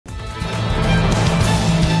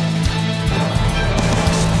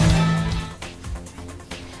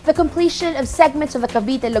the completion of segments of the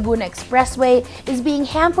Cavite-Laguna Expressway is being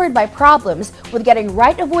hampered by problems with getting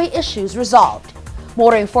right-of-way issues resolved.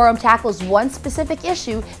 Motoring Forum tackles one specific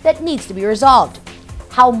issue that needs to be resolved: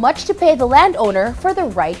 how much to pay the landowner for the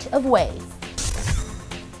right-of-way.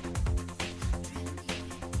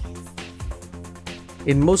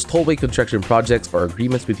 In most tollway construction projects or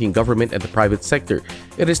agreements between government and the private sector,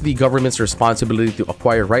 it is the government's responsibility to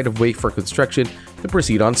acquire right-of-way for construction to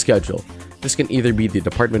proceed on schedule. This can either be the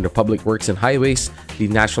Department of Public Works and Highways, the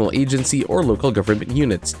national agency, or local government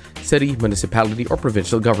units, city, municipality, or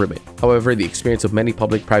provincial government. However, the experience of many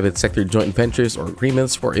public-private sector joint ventures or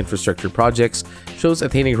agreements for infrastructure projects shows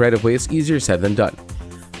attaining right-of-way is easier said than done.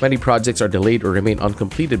 Many projects are delayed or remain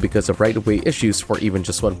uncompleted because of right-of-way issues for even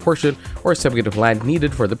just one portion or segment of land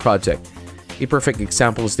needed for the project. A perfect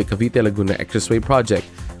example is the Cavite-Laguna Expressway project.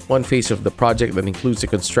 One phase of the project that includes the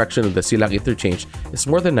construction of the CALAX interchange is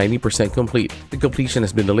more than 90% complete. The completion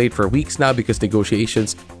has been delayed for weeks now because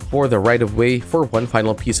negotiations for the right-of-way for one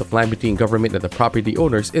final piece of land between government and the property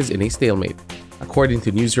owners is in a stalemate. According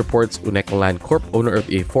to news reports, Uneco Land Corp, owner of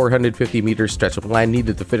a 450-meter stretch of land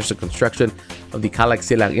needed to finish the construction of the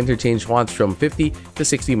CALAX interchange, wants from 50 to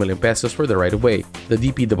 60 million pesos for the right-of-way. The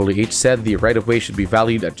DPWH said the right-of-way should be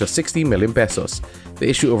valued at just 60 million pesos. The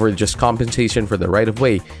issue over just compensation for the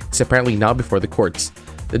right-of-way is apparently now before the courts.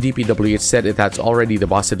 The DPWH said it has already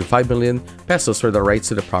deposited 5 million pesos for the rights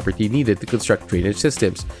to the property needed to construct drainage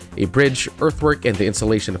systems, a bridge, earthwork, and the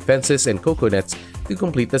installation of fences and cocoa nets to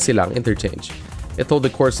complete the Silang interchange. It told the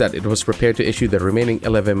courts that it was prepared to issue the remaining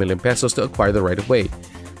 11 million pesos to acquire the right-of-way.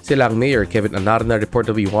 Silang Mayor Kevin Anarna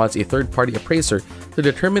reportedly wants a third-party appraiser to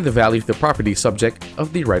determine the value of the property subject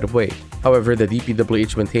of the right-of-way. However, the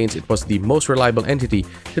DPWH maintains it was the most reliable entity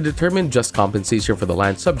to determine just compensation for the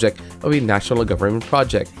land subject of a national government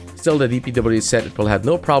project. Still, the DPWH said it will have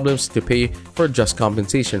no problems to pay for just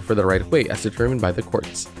compensation for the right-of-way as determined by the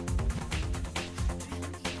courts.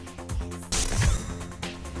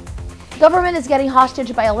 Government is getting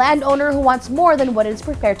hostage by a landowner who wants more than what it is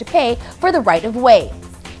prepared to pay for the right-of-way.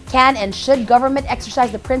 Can and should government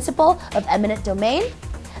exercise the principle of eminent domain?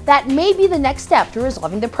 That may be the next step to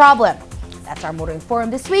resolving the problem. That's our Motoring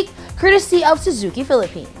Forum this week, courtesy of Suzuki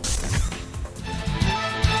Philippines.